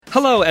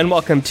Hello and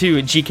welcome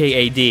to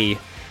GKAD,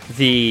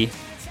 the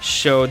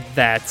show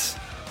that's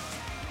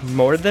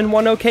more than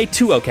one okay,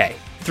 two okay,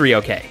 three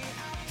okay.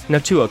 No,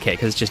 two okay,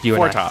 because it's just you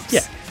and I. Four tops. Yeah,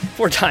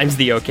 4 times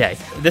the okay.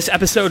 This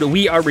episode,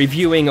 we are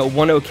reviewing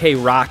One OK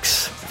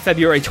Rock's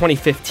February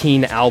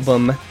 2015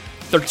 album,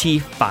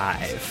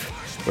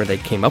 35. Where they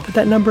came up with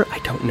that number, I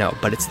don't know,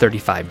 but it's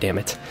 35, damn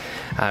it.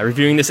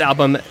 Reviewing this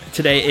album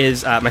today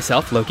is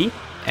myself, Loki.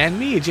 And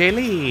me, Jay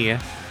Lee.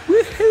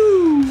 Woohoo!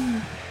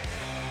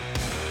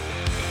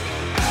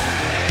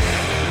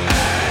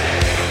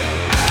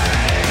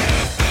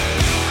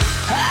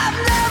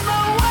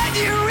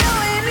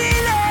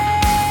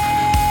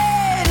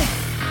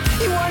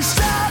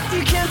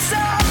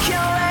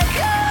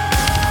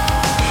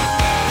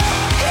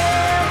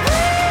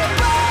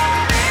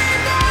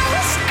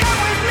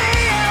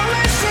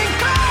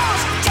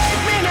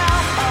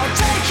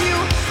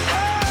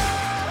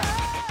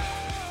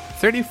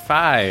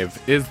 "35"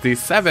 is the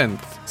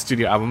 7th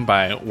studio album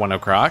by One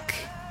Ok Rock,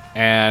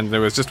 and there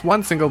was just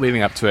one single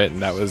leading up to it,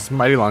 and that was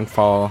Mighty Long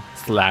Fall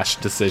 /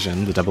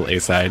 Decision, the double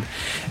A-side.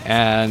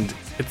 And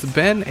it's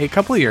been a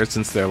couple of years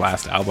since their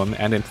last album,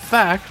 and in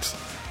fact,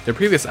 their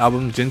previous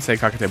album, Jinsei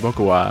Kakete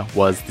Boku wa,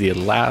 was the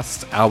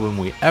last album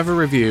we ever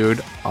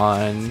reviewed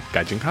on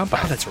Gaijin Kanpai.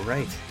 Oh, that's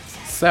right.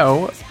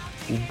 So,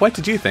 what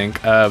did you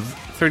think of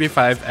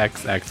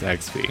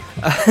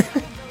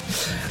 35XXXV?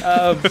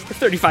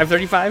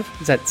 35?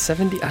 Is that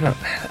 70? I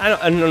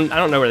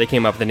don't know where they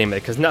came up with the name of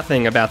it, because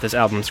nothing about this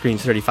album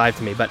screams 35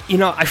 to me. But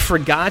I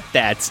forgot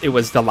that it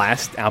was the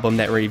last album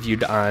that we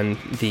reviewed on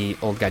the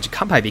old Gaijin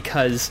Kanpai,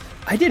 because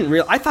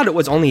I thought it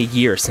was only a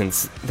year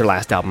since their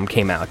last album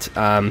came out.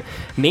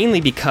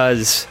 Mainly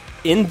because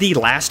in the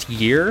last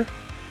year,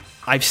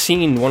 I've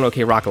seen One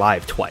OK Rock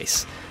live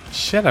twice.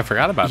 Shit, I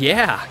forgot about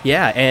that.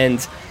 Yeah, and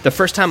the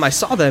first time I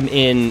saw them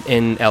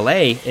in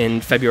LA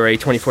in February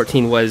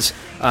 2014 was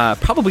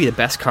probably the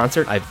best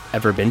concert I've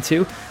ever been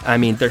to. I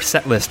mean, their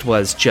set list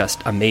was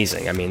just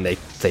amazing. I mean, they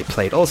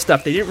played old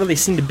stuff. They didn't really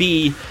seem to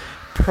be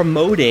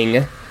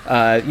promoting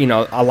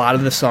a lot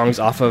of the songs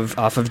off of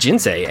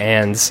Jinsei,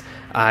 and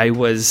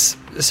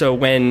so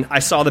when I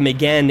saw them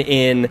again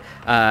in,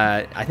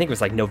 I think it was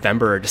like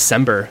November or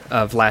December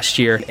of last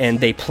year, and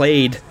they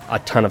played a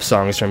ton of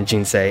songs from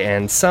Jinsei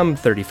and some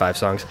 35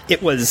 songs,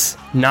 it was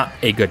not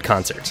a good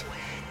concert.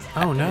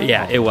 Oh, no.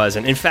 Yeah, it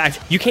wasn't. In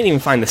fact, you can't even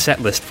find the set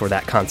list for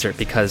that concert,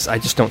 because I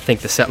just don't think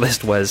the set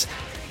list was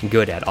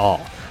good at all.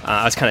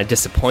 I was kind of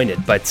disappointed,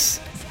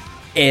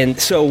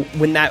 and so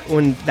when that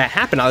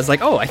happened, I was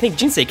like, oh, I think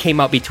Jinsei came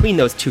out between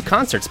those two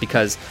concerts,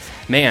 because,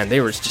 man,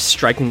 they were just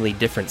strikingly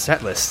different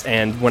set lists.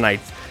 And when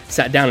I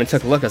sat down and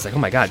took a look, I was like, oh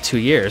my god, 2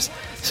 years.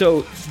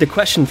 So the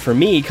question for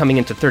me coming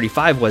into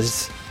 35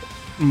 was,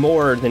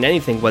 more than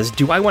anything, was,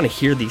 do I want to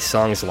hear these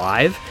songs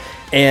live?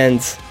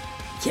 And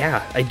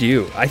yeah, I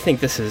do. I think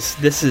this is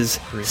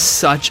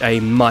such a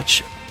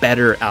much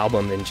better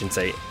album than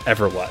Jinsei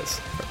ever was.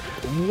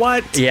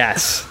 What?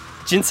 Yes.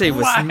 Jinsei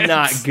was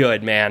not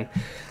good, man.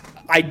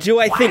 I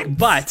think,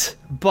 but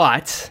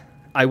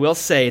I will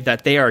say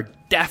that they are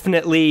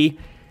definitely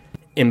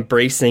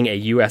embracing a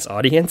U.S.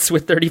 audience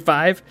with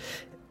 35.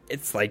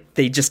 It's like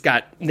they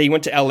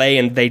went to L.A.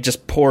 and they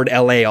just poured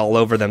L.A. all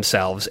over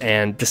themselves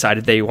and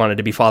decided they wanted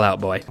to be Fall Out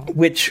Boy,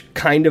 which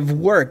kind of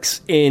works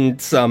in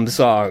some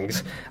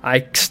songs.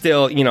 I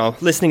still,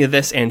 listening to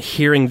this and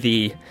hearing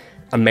the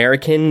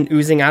American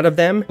oozing out of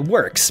them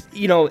works.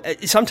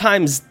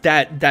 Sometimes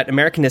that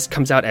Americanness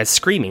comes out as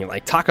screaming.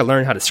 Like, Taka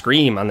learned how to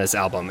scream on this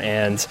album,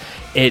 and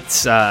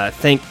it's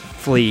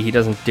thankfully he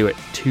doesn't do it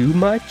too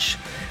much,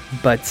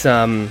 but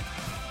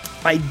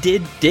I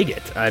did dig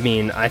it. I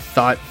mean, I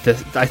thought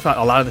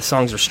a lot of the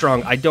songs were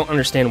strong. I don't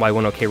understand why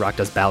One OK Rock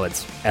does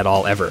ballads at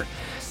all ever,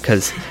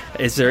 because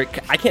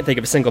I can't think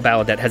of a single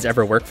ballad that has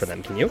ever worked for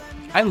them. Can you?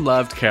 I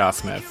loved Chaos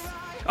Smith.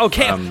 Oh,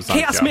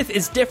 Chaos Smith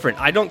is different.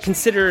 I don't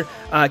consider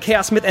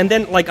Chaos Smith. And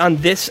then, like, on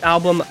this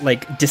album,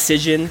 like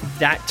Decision,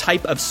 that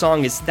type of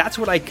song that's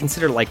what I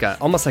consider like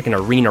almost like an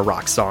arena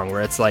rock song,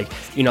 where it's like,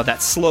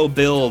 that slow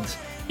build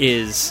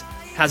has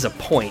a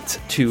point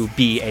to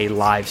be a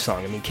live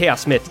song. I mean,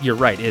 Chaos Smith, you're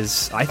right,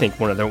 is, I think,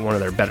 one of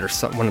their best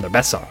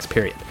songs.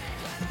 Period.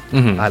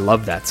 Mm-hmm. I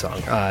love that song.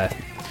 But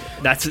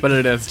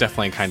it is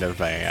definitely kind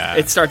of a.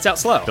 It starts out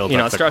slow.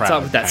 It starts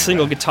out with that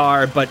single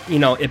guitar, but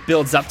it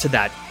builds up to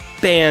that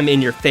bam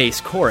in your face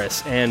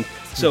chorus, and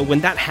so when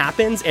that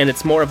happens, and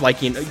it's more of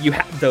like, you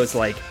have those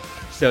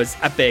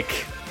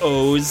epic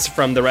O's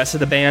from the rest of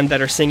the band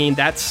that are singing,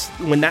 that's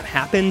when that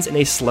happens in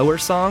a slower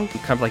song,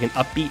 kind of like an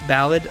upbeat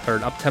ballad or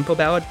an up-tempo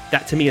ballad.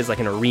 That to me is like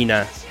an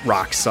arena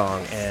rock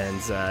song, and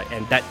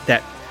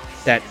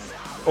that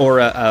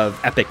aura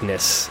of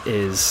epicness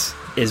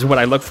is what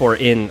I look for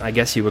in, I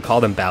guess you would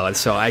call them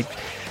ballads.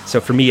 So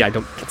for me, I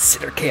don't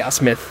consider Chaos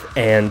Smith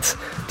and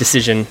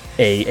Decision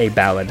a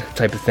ballad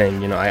type of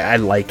thing. I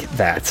like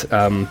that.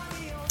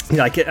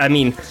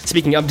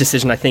 Speaking of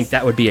Decision, I think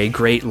that would be a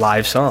great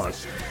live song.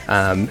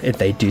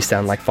 They do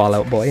sound like Fall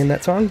Out Boy in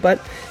that song, but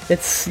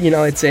it's one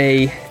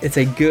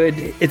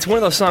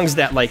of those songs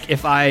that, like,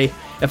 if I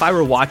if I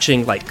were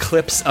watching like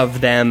clips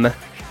of them,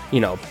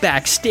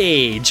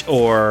 backstage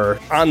or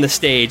on the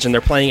stage, and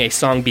they're playing a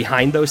song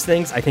behind those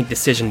things, I think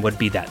Decision would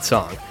be that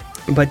song.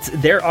 But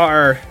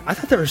I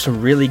thought there were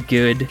some really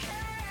good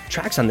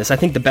tracks on this. I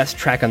think the best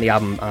track on the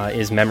album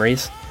is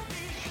Memories,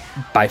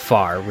 by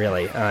far,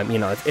 really.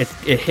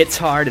 It hits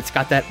hard. It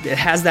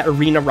has that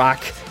arena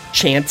rock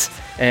chant,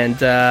 and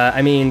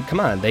come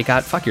on, they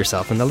got "Fuck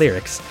Yourself" in the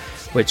lyrics,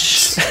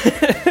 which.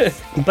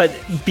 But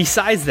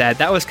besides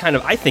that was kind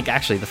of, I think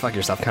actually the "Fuck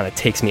Yourself" kind of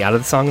takes me out of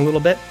the song a little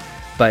bit.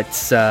 But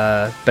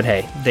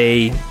hey,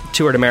 they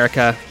toured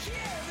America.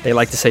 They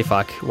like to say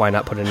fuck. Why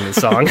not put it in the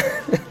song?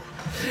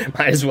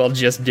 Might as well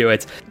just do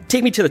it.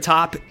 Take Me to the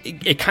Top,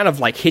 it kind of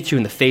like hits you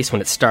in the face when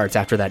it starts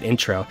after that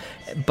intro.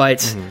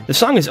 But the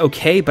song is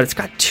okay, but it's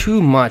got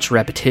too much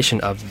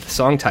repetition of the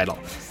song title.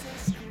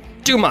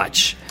 Too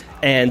much.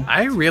 And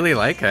I really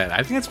like it.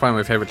 I think it's probably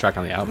my favorite track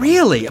on the album.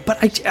 Really?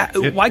 But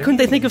why couldn't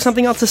they think of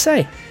something else to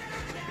say?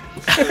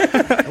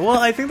 Well,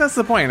 I think that's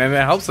the point, and it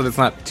helps that it's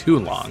not too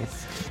long.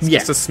 It's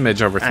just a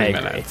smidge over 3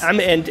 minutes.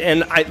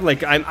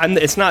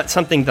 It's not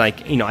something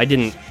like, I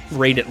didn't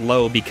rate it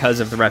low because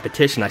of the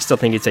repetition. I still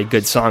think it's a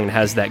good song and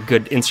has that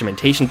good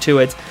instrumentation to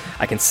it.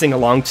 I can sing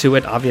along to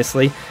it,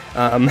 obviously.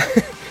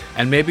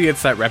 And maybe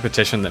it's that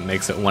repetition that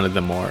makes it one of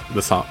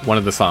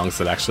the songs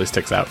that actually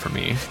sticks out for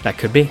me. That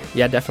could be,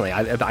 yeah,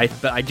 definitely.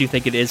 But I do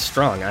think it is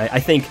strong. I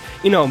think,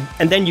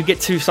 and then you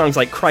get to songs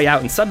like "Cry Out"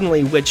 and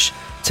 "Suddenly," which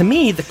to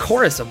me, the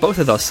chorus of both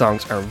of those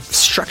songs are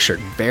structured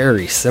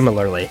very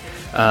similarly.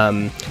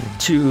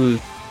 To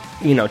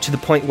the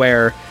point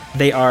where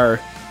they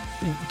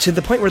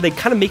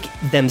kind of make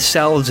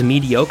themselves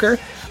mediocre.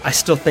 I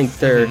still think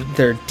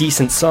they're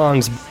decent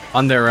songs.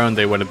 On their own,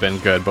 they would have been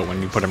good, but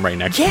when you put them right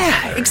next to each other.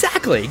 Yeah,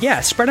 exactly.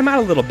 Yeah, spread them out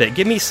a little bit.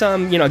 Give me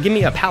give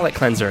me a palate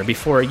cleanser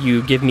before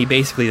you give me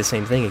basically the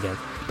same thing again.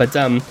 But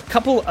a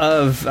couple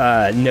of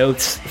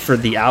notes for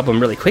the album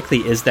really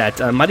quickly is that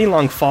Mighty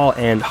Long Fall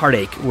and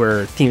Heartache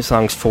were theme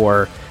songs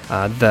for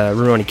the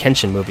Rurouni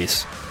Kenshin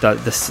movies. Were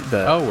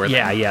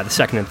they? Yeah, the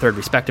second and third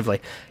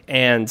respectively.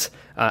 And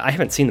I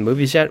haven't seen the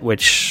movies yet,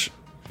 which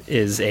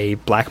is a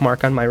black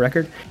mark on my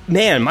record.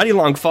 Man, Mighty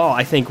Long Fall,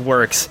 I think,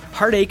 works.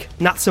 Heartache,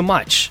 not so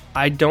much.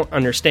 I don't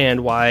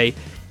understand why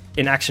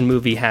an action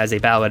movie has a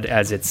ballad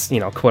as its,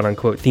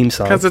 quote-unquote theme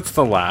song. Because it's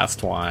the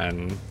last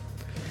one.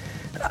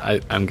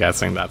 I'm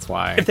guessing that's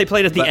why. If they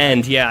played at the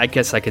end, yeah, I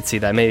guess I could see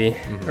that, maybe.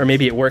 Or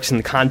maybe it works in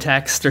the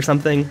context or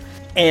something.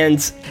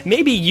 And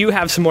maybe you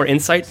have some more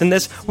insight than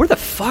this. Where the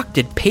fuck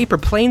did Paper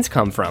Planes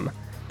come from?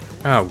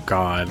 Oh,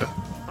 God.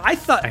 I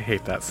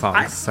hate that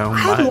song so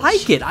much. I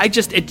like it.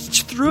 It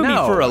threw me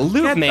for a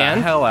loop, man. Get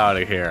the hell out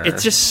of here.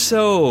 It's just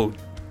so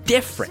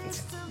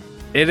different.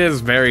 It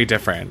is very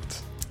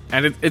different.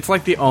 And it's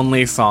like the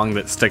only song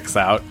that sticks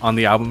out on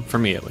the album, for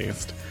me at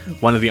least.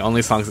 One of the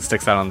only songs that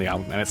sticks out on the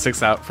album, and it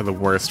sticks out for the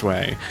worst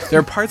way. There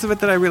are parts of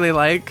it that I really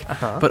like,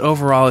 but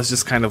overall it's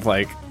just kind of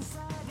like,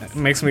 it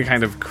makes me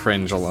kind of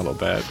cringe a little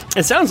bit.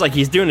 It sounds like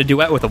he's doing a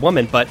duet with a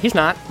woman, but he's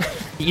not.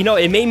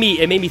 It made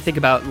me think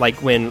about like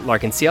when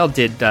Larkin Ciel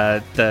did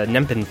the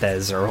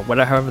Nepenthes, or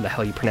whatever, however the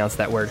hell you pronounce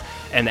that word,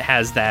 and it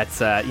has that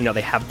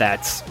they have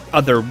that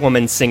other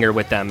woman singer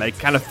with them. It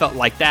kind of felt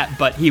like that,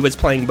 but he was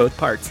playing both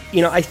parts.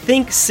 I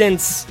think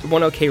since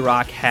One OK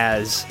Rock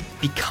has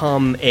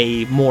become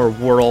a more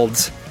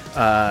world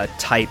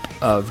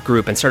type of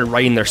group and started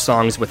writing their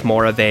songs with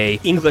more of a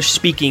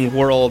English-speaking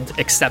world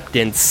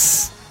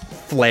acceptance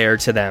flair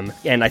to them,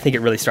 and I think it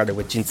really started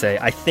with Jinsei.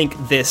 I think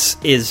this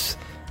is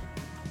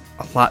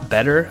a lot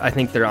better. I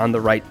think they're on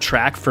the right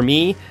track for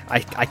me.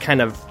 I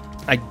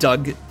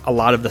dug a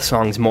lot of the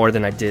songs more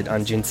than I did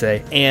on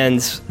Jinsei,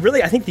 and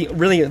really I think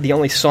the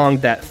only song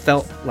that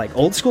felt like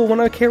old school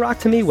One OK Rock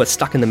to me was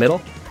Stuck in the Middle.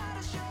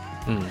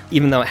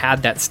 Even though it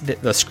had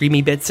the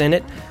screamy bits in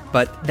it,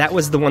 but that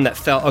was the one that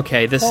felt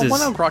okay. One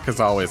OK Rock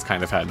has always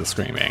kind of had the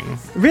screaming.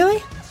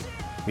 Really?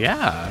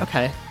 Yeah.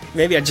 Okay.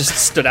 Maybe it just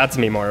stood out to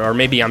me more, or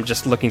maybe I'm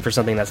just looking for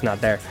something that's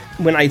not there.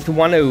 When I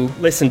want to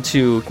listen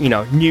to,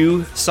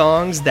 new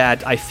songs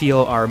that I feel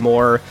are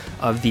more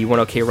of the One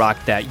OK Rock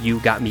that you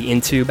got me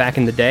into back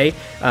in the day,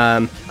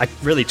 I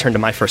really turn to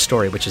My First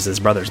Story, which is his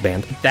brother's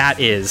band. That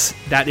is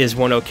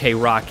One OK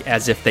Rock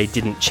as if they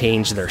didn't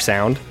change their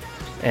sound.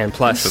 And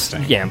plus,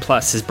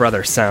 his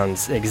brother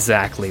sounds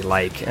exactly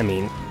like,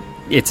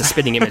 it's a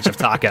spitting image of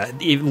Taka,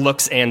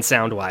 looks and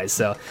sound-wise.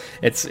 So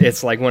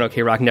it's like One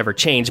OK Rock never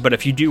changed. But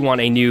if you do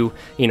want a new,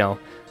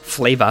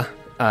 flavor,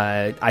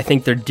 I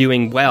think they're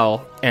doing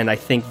well, and I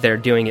think they're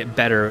doing it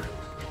better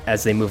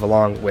as they move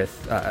along with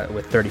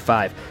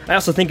 35. I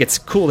also think it's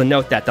cool to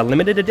note that the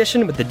limited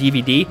edition with the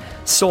DVD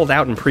sold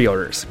out in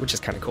pre-orders, which is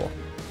kind of cool.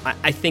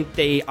 I think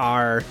they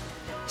are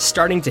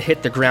starting to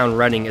hit the ground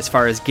running as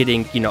far as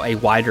getting, a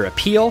wider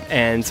appeal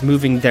and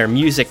moving their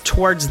music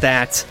towards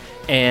that.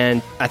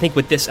 And I think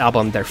with this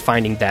album, they're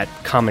finding that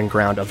common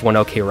ground of One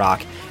OK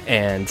Rock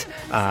and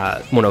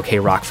One OK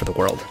Rock for the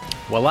world.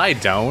 Well, I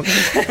don't.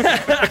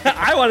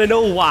 I want to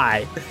know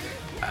why.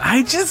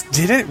 I just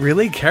didn't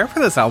really care for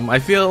this album. I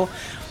feel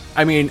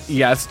I mean,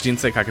 yes,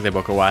 Jinsei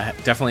Kakadeboku wa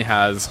definitely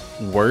has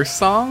worse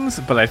songs,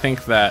 but I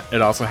think that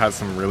it also has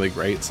some really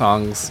great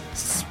songs,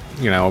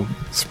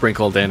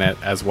 sprinkled in it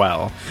as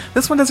well.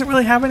 This one doesn't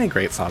really have any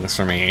great songs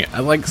for me.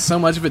 So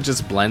much of it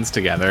just blends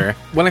together.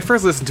 When I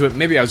first listened to it,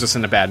 maybe I was just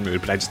in a bad mood,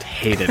 but I just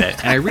hated it.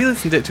 And I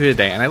re-listened to it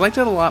today, and I liked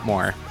it a lot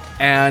more.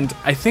 And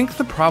I think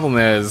the problem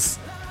is,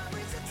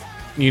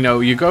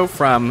 you go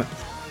from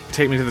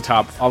Take Me to the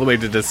Top all the way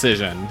to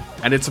Decision,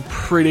 and it's a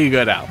pretty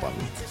good album.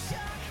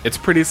 It's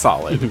pretty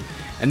solid.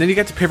 And then you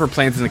get to Paper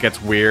Planes and it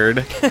gets weird,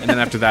 and then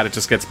after that it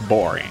just gets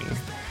boring.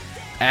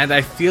 And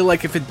I feel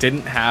like if it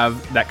didn't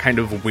have that kind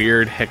of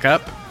weird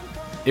hiccup,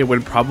 it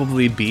would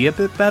probably be a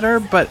bit better.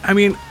 But I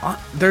mean,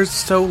 there's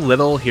so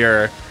little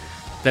here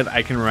that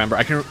I can remember.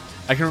 I can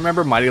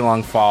remember Mighty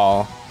Long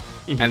Fall,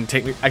 and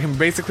I can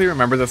basically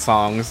remember the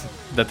songs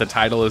that the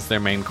title is their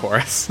main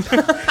chorus,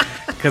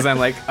 because I'm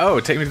like, oh,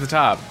 take me to the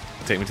top,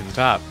 take me to the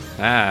top.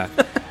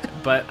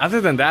 But other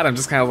than that, I'm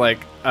just kind of like,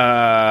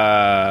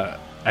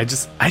 I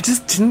just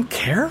didn't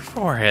care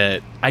for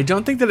it. I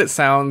don't think that it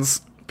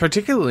sounds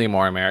particularly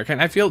more American.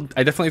 I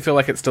definitely feel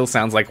like it still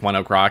sounds like One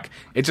Ok Rock.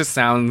 It just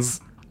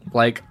sounds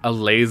like a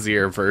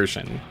lazier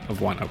version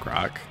of One Ok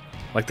Rock.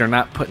 Like they're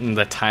not putting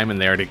the time in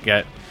there to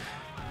get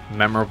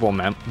memorable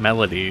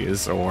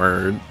melodies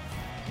or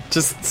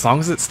just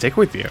songs that stick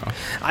with you.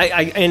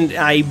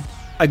 I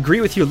agree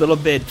with you a little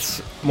bit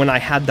when I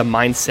had the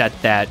mindset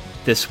that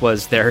this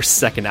was their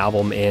second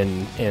album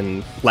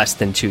in less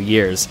than 2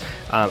 years.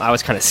 I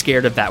was kind of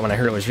scared of that when I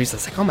heard it was released. I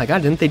was like, oh my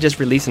god, didn't they just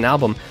release an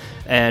album?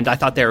 And I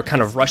thought they were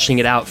kind of rushing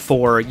it out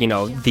for for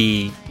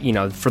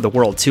the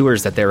world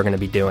tours that they were going to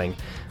be doing.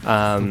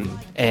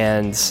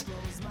 And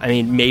I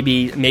mean,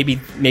 maybe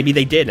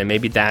they did, and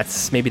maybe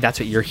that's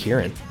what you're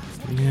hearing.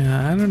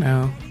 Yeah, I don't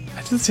know.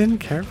 I just didn't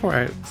care for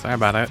it. Sorry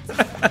about it.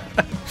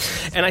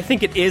 And I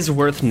think it is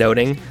worth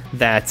noting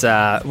that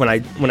when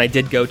I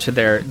did go to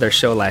their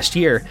show last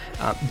year,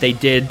 they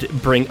did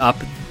bring up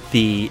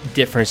the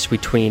difference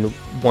between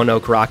One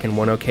Ok Rock and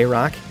One Ok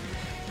Rock,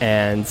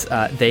 and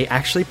they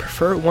actually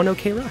prefer One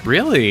Ok Rock.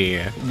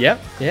 Really?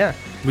 Yep. Yeah.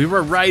 We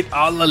were right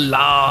all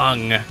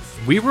along.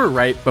 We were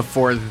right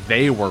before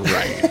they were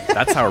right.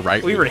 That's how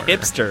right we were.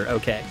 Hipster,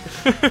 okay.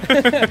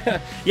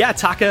 Yeah,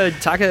 Taka,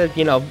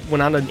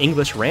 went on an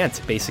English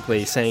rant,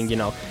 basically saying,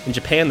 in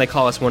Japan they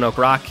call us One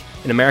Ok Rock,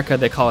 in America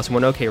they call us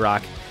One Ok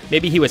Rock.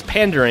 Maybe he was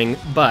pandering,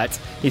 but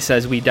he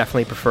says we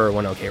definitely prefer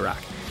One Ok Rock.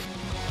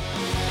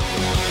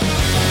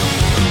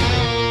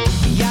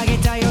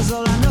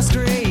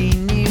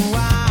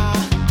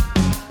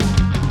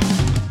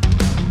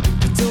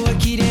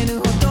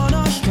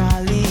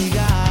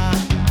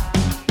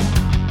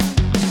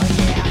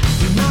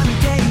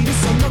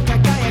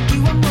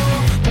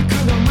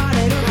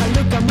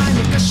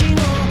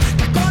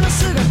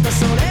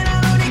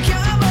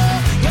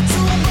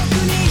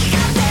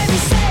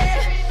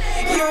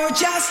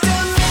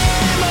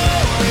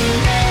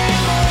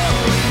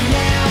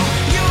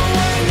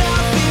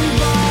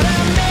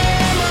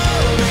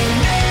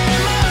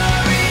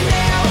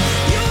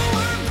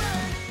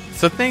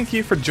 So thank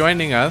you for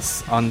joining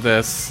us on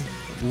this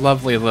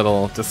lovely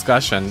little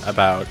discussion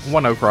about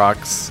One Ok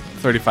Rock's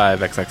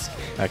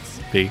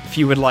 35XXXB. If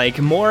you would like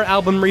more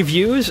album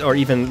reviews or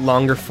even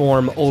longer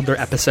form, older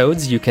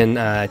episodes, you can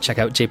check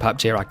out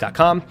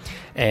jpopjrock.com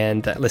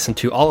and listen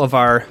to all of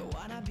our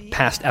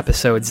past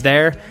episodes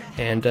there,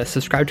 and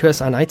subscribe to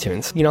us on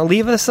iTunes.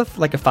 Leave us a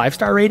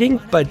 5-star rating,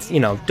 but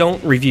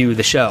don't review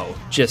the show.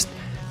 Just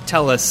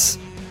tell us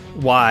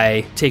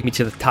why Take Me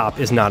to the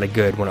Top is not a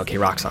good One Ok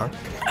Rock song.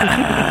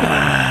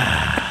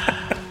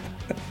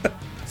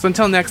 So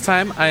until next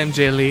time, I am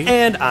Jay Lee.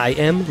 And I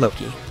am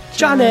Loki.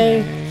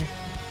 Johnny!